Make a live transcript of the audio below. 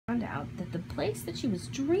found out that the place that she was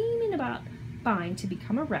dreaming about buying to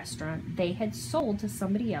become a restaurant, they had sold to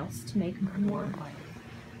somebody else to make more money.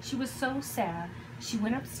 She was so sad. She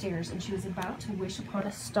went upstairs and she was about to wish upon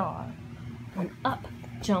a star when up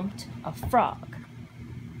jumped a frog.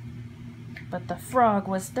 But the frog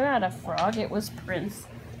was not a frog, it was Prince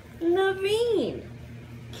Naveen.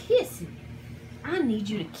 Kiss me. I need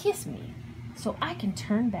you to kiss me so I can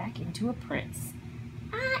turn back into a prince.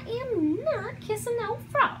 I am not kissing no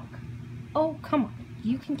frog. Oh, come on,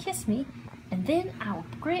 you can kiss me and then I'll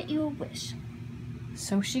grant you a wish.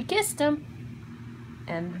 So she kissed him.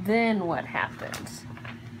 And then what happened?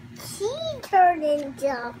 She turned into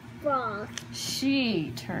a frog.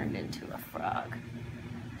 She turned into a frog.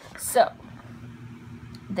 So,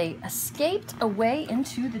 they escaped away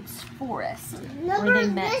into the forest where they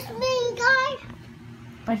met this mean guy?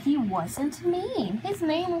 But he wasn't mean. His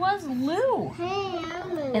name was Lou. Hey,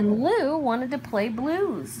 I'm Lou. And Lou wanted to play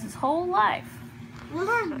blues his whole life.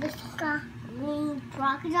 Remember this guy mean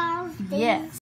crocodiles? Yes.